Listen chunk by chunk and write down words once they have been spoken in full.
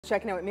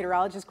Checking out with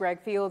meteorologist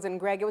Greg Fields. And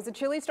Greg, it was a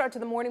chilly start to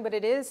the morning, but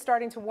it is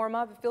starting to warm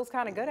up. It feels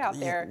kind of good out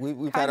there.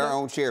 We've had our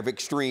own share of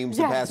extremes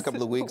the past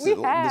couple of weeks. This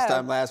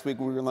time last week,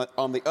 we were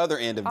on the other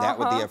end of that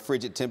with the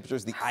frigid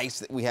temperatures, the ice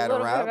that we had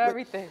around. A little bit of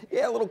everything.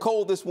 Yeah, a little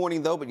cold this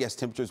morning, though. But yes,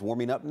 temperatures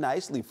warming up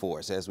nicely for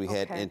us as we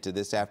head into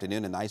this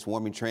afternoon. A nice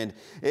warming trend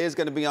is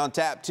going to be on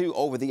tap, too,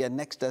 over the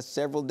next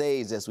several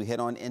days as we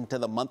head on into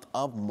the month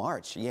of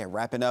March. Yeah,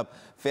 wrapping up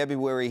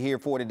February here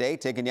for today,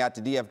 taking you out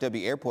to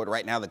DFW Airport.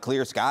 Right now, the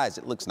clear skies.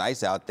 It looks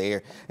nice out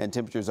there. And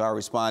temperatures are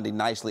responding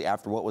nicely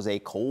after what was a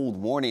cold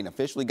morning.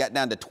 Officially got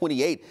down to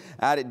 28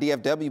 out at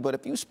DFW, but a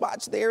few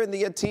spots there in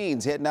the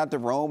teens. Heading out to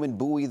Rome and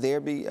Bowie there,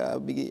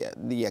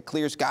 the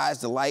clear skies,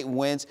 the light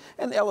winds,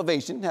 and the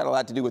elevation had a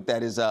lot to do with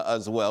that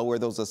as well, where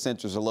those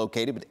sensors are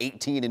located. But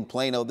 18 in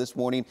Plano this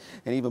morning,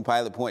 and even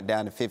Pilot Point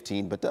down to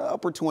 15. But the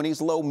upper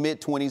 20s, low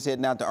mid 20s,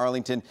 heading out to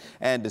Arlington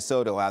and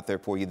DeSoto out there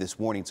for you this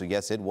morning. So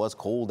yes, it was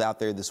cold out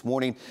there this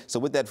morning. So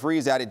with that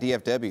freeze out at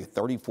DFW,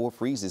 34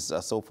 freezes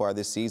so far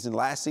this season.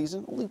 Last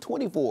season, only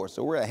 24,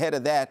 so we're ahead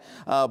of that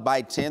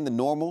by 10. The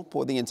normal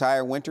for the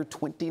entire winter,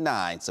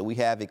 29. So we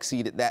have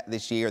exceeded that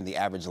this year, and the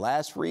average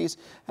last freeze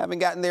haven't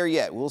gotten there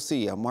yet. We'll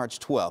see March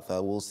 12th.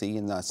 We'll see,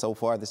 and so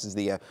far this is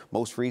the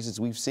most freezes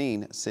we've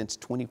seen since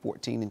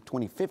 2014 and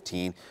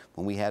 2015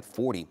 when we had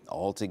 40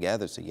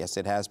 altogether. So yes,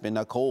 it has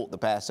been cold the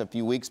past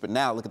few weeks, but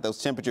now look at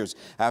those temperatures.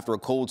 After a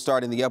cold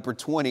start in the upper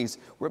 20s,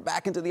 we're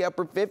back into the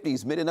upper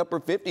 50s, mid and upper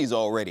 50s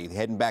already.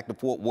 Heading back to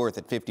Fort Worth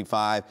at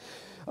 55.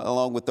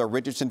 Along with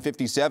Richardson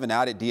 57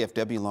 out at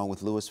DFW, along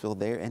with Louisville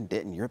there and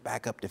Denton. You're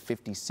back up to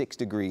 56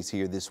 degrees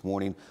here this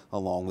morning,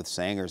 along with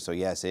Sanger. So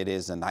yes, it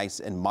is a nice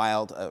and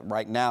mild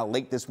right now,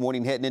 late this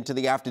morning, heading into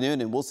the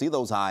afternoon, and we'll see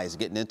those highs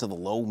getting into the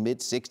low mid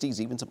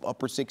 60s, even some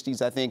upper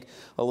 60s, I think,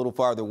 a little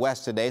farther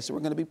west today. So we're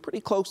going to be pretty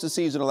close to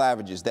seasonal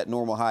averages, that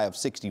normal high of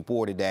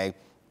 64 today.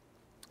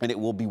 And it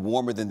will be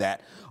warmer than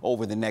that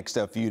over the next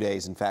few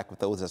days. In fact, with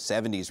those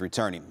 70s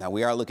returning. Now,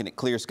 we are looking at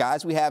clear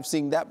skies. We have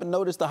seen that, but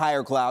notice the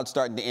higher clouds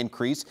starting to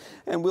increase,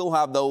 and we'll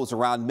have those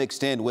around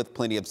mixed in with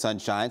plenty of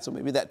sunshine. So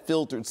maybe that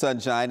filtered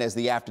sunshine as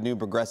the afternoon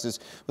progresses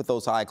with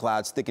those high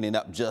clouds thickening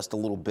up just a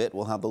little bit.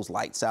 We'll have those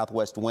light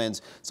southwest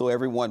winds. So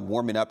everyone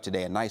warming up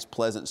today. A nice,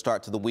 pleasant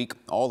start to the week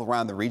all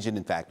around the region.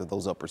 In fact, with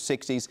those upper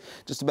 60s,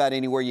 just about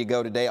anywhere you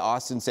go today.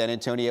 Austin, San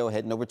Antonio,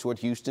 heading over toward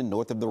Houston,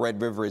 north of the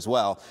Red River as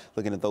well.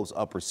 Looking at those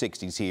upper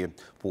 60s here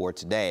for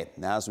today.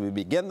 Now, as we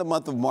begin the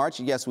month of March,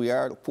 yes, we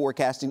are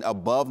forecasting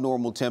above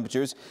normal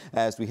temperatures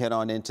as we head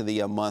on into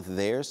the month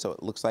there. So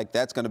it looks like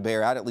that's going to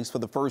bear out, at least for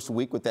the first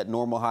week, with that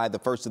normal high. The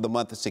first of the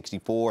month is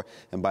 64,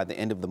 and by the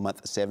end of the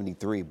month,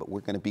 73. But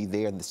we're going to be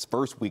there this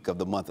first week of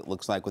the month, it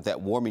looks like, with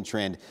that warming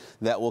trend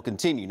that will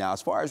continue. Now,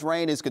 as far as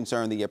rain is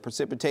concerned, the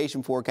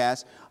precipitation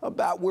forecast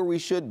about where we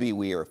should be.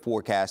 We are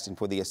forecasting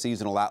for the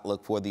seasonal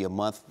outlook for the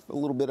month. A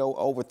little bit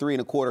over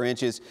 3¼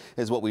 inches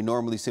is what we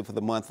normally see for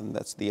the month, and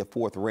that's the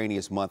fourth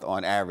rainiest month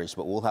on average.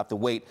 But we'll have to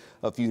wait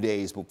a few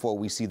days before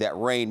we see that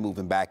rain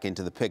moving back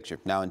into the picture.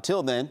 Now,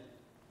 until then,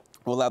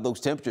 we'll have those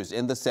temperatures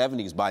in the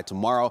 70s by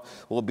tomorrow.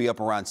 We'll be up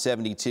around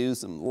 72,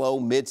 some low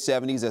mid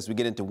 70s as we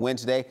get into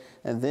Wednesday,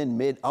 and then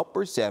mid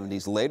upper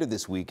 70s later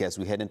this week as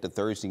we head into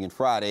Thursday and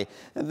Friday.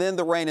 And then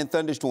the rain and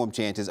thunderstorm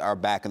chances are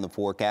back in the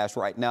forecast.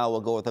 Right now,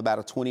 we'll go with about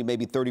a 20,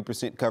 maybe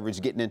 30%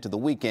 coverage getting into the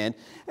weekend,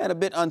 and a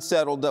bit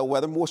unsettled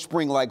weather, more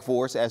spring-like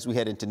for us as we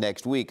head into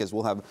next week, as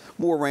we'll have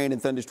more rain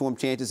and thunderstorm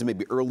chances, and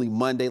maybe early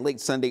Monday,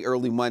 late Sunday,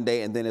 early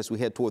Monday, and then as we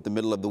head toward the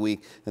middle of the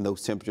week, and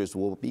those temperatures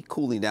will be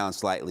cooling down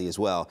slightly as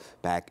well,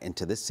 back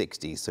into the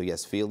 60s. So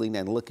yes, feeling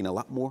and looking a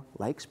lot more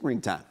like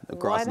springtime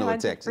across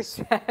North Texas.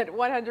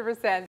 100%.